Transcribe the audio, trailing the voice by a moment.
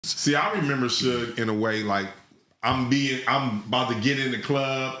See, I remember Suge in a way like I'm about to get in the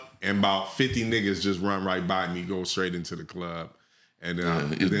club and about 50 niggas just run right by me, go straight into the club. And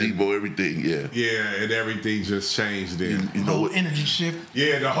it's Debo, everything, yeah. Yeah, and everything just changed then. You know, energy shift.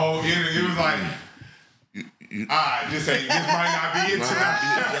 Yeah, the whole energy, it was like, this might not be it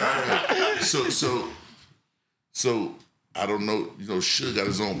tonight. So I don't know, Suge got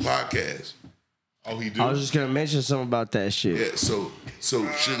his own podcast. Oh, he do? I was just gonna mention something about that shit. Yeah, so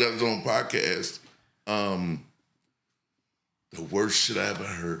Suge got his own podcast. The worst shit I ever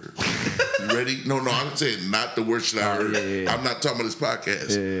heard. You ready? No, I'm saying not the worst shit I heard. Yeah. I'm not talking about this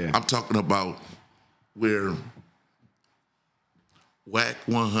podcast. Yeah. I'm talking about where Whack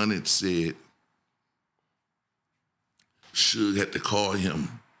 100 said Suge had to call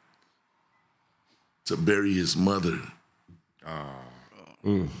him to bury his mother.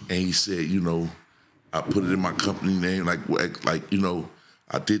 And he said, I put it in my company name, like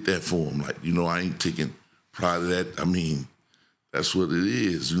I did that for him. Like, I ain't taking pride of that. I mean, that's what it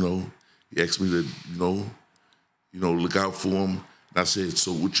is, He asked me to, look out for him. And I said,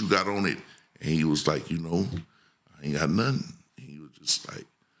 so what you got on it? And he was like, I ain't got nothing. And he was just like,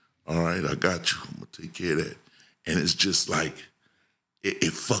 all right, I got you. I'm going to take care of that. And it's just like,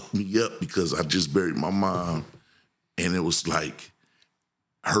 it fucked me up because I just buried my mom. And it was like,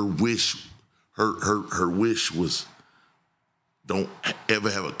 her wish was, don't ever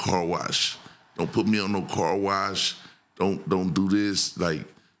have a car wash. Don't put me on no car wash. Don't do this. Like,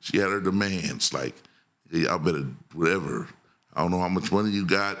 she had her demands. Like, y'all better, whatever. I don't know how much money you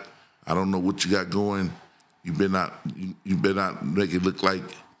got. I don't know what you got going. You better not make it look like,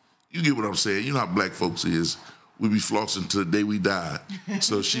 you get what I'm saying. You know how black folks is. We be flossing till the day we die.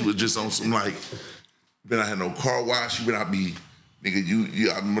 So she was just on some like, better not have no car wash. You better not be,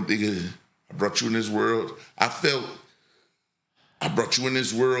 nigga, I brought you in this world. I brought you in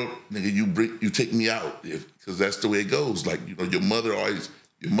this world, nigga. You take me out, because that's the way it goes. Like, your mother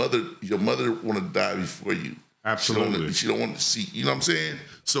want to die before you. Absolutely. She don't want to see. You know what I'm saying?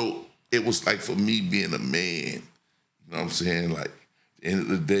 So it was like for me being a man. You know what I'm saying? Like, at the end of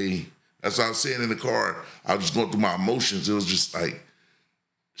the day, that's what I was saying in the car. I was just going through my emotions. It was just like,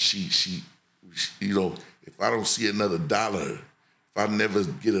 she if I don't see another dollar, if I never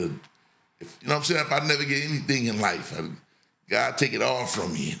get you know what I'm saying? If I never get anything in life, God take it all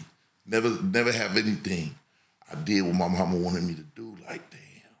from me and never have anything. I did what my mama wanted me to do. Like,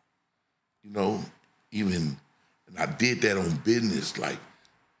 damn. And I did that on business. Like,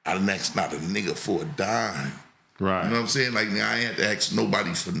 I didn't ask not a nigga for a dime. Right. You know what I'm saying? Like, I ain't had to ask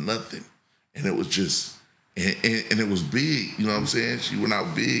nobody for nothing. And it was just, and it was big. You know what I'm saying? She went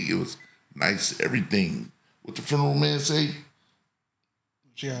out big. It was nice, everything. What the funeral man say?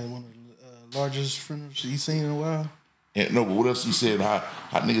 She had one of the largest funerals he's seen in a while. And no, but what else he said? How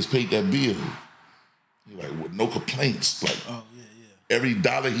niggas paid that bill? He like, with no complaints. Like, yeah. Every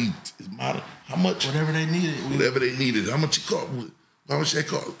dollar how much? Whatever they needed. How much he cost? How much that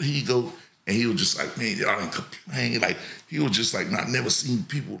cost? He go, and he was just like, man, y'all ain't complain. Like, he was just like, I never seen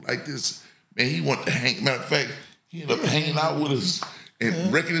people like this. Man, he wanted to hang. Matter of fact, he ended up hanging out with us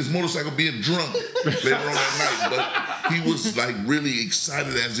and wrecking his motorcycle, being drunk later on that night. But he was like really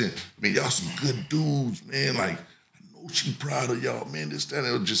excited, as in, man, y'all some good dudes, man. Like, I know she proud of y'all, man. This, that.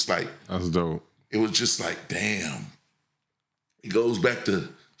 It was just like, that's dope. It was just like, damn. It goes back to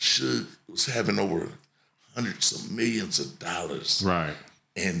Suge was having over hundreds of millions of dollars. Right.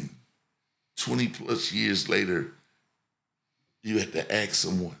 And 20 plus years later, you had to ask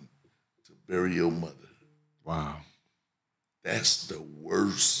someone to bury your mother. Wow. That's the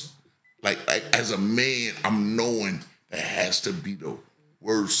worst. Like as a man, I'm knowing that has to be the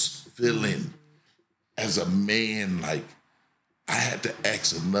worst feeling. As a man, like, I had to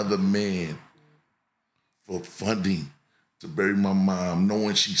ask another man for funding to bury my mom,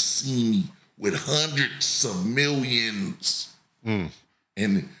 knowing she seen me with hundreds of millions.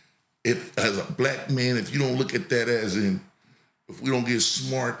 And if, as a black man, if you don't look at that as in, if we don't get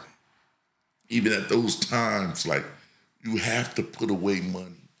smart, even at those times, like, you have to put away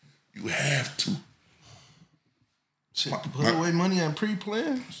money. You have to. Shit, to put away money on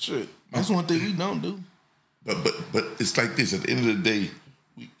pre-plan? Shit. That's one thing we don't do. But it's like this. At the end of the day,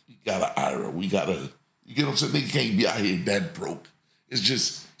 we got an IRA. We got a, you get what I'm saying? They can't be out here that broke. It's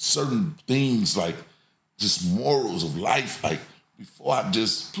just certain things, like just morals of life. Like, before I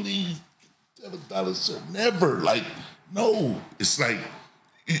just, please, $7, sir. Never. Like, no. It's like,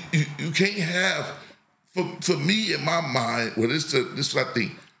 you can't have, for me in my mind, well, this is what I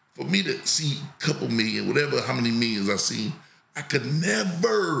think. For me to see a couple million, whatever, how many millions I see, I could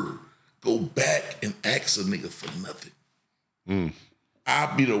never go back and ask a nigga for nothing.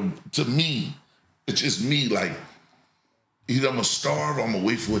 to me, it's just me, like, either I'm gonna starve or I'm gonna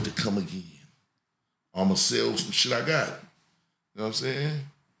wait for it to come again. I'm gonna sell some shit I got. You know what I'm saying?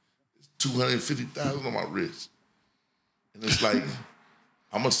 It's 250,000 on my wrist. And it's like,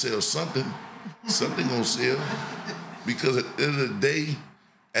 I'm gonna sell something. Something gonna sell. Because at the end of the day,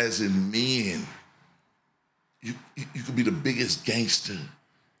 as in men, you could be the biggest gangster.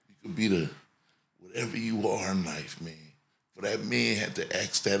 You could be the whatever you are in life, man. For that man had to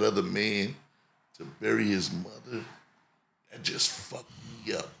ask that other man to bury his mother, that just fucked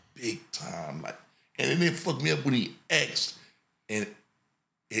me up big time. Like, and it didn't fuck me up when he asked, and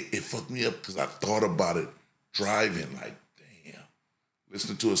it fucked me up because I thought about it driving, like, damn,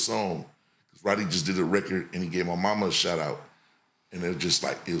 listening to a song. Because Roddy just did a record and he gave my mama a shout out. And it was just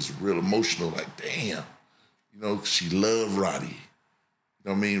like, it was real emotional, like, damn. You know, she loved Roddy. You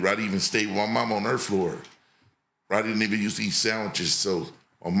know what I mean? Roddy even stayed with my mama on her floor. Roddy didn't even used to eat sandwiches, so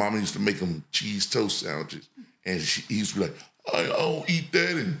my mama used to make him cheese toast sandwiches. And he used to be like, I don't eat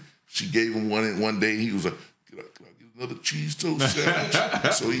that. And she gave him one day, and he was like, can I get another cheese toast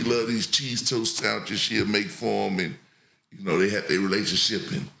sandwich? So he loved these cheese toast sandwiches she'd make for him. And, you know, they had their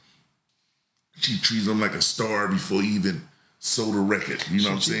relationship. And she treated him like a star before he even sold a record. You know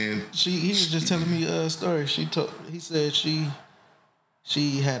what I'm saying? He was just telling me a story. He said she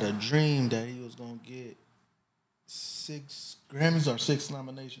had a dream that he was going to get 6 Grammys or 6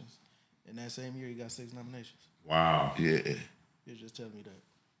 nominations. And that same year, he got 6 nominations. Wow. Yeah. He was just telling me that.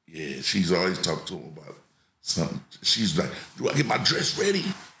 Yeah, she's always talking to him about something. She's like, do I get my dress ready?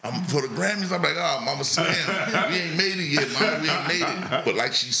 I'm for the Grammys. I'm like, oh, Mama Sam, we ain't made it yet, Mama. We ain't made it. But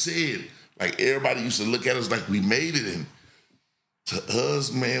like she said, like everybody used to look at us like we made it. And to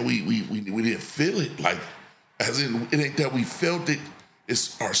us, man, we didn't feel it. Like, as in, it ain't that we felt it.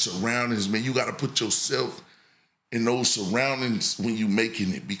 It's our surroundings, man. You got to put yourself in those surroundings when you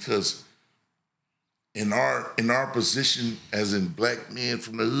making it, because in our position as in black men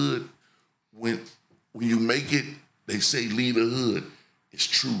from the hood, when you make it, they say leave the hood. It's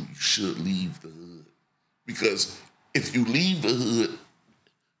true, you should leave the hood. Because if you leave the hood,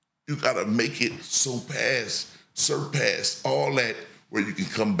 you gotta make it surpass all that where you can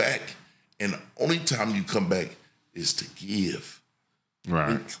come back. And the only time you come back is to give.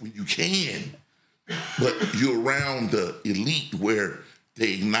 Right. When you can. But you're around the elite where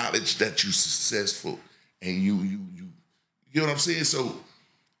they acknowledge that you're successful and you know what I'm saying? So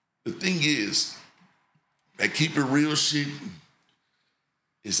the thing is, that keep it real shit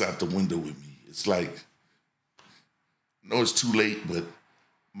is out the window with me. It's like, I know it's too late, but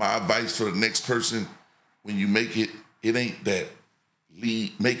my advice for the next person, when you make it, it ain't that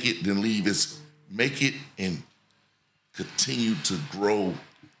make it, then leave. It's make it and continue to grow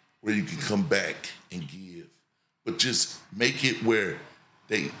where you can come back and give. But just make it where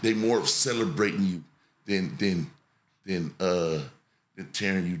they more of celebrating you than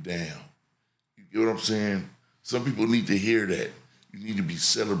tearing you down. You get what I'm saying? Some people need to hear that. You need to be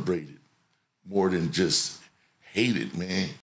celebrated more than just hated, man.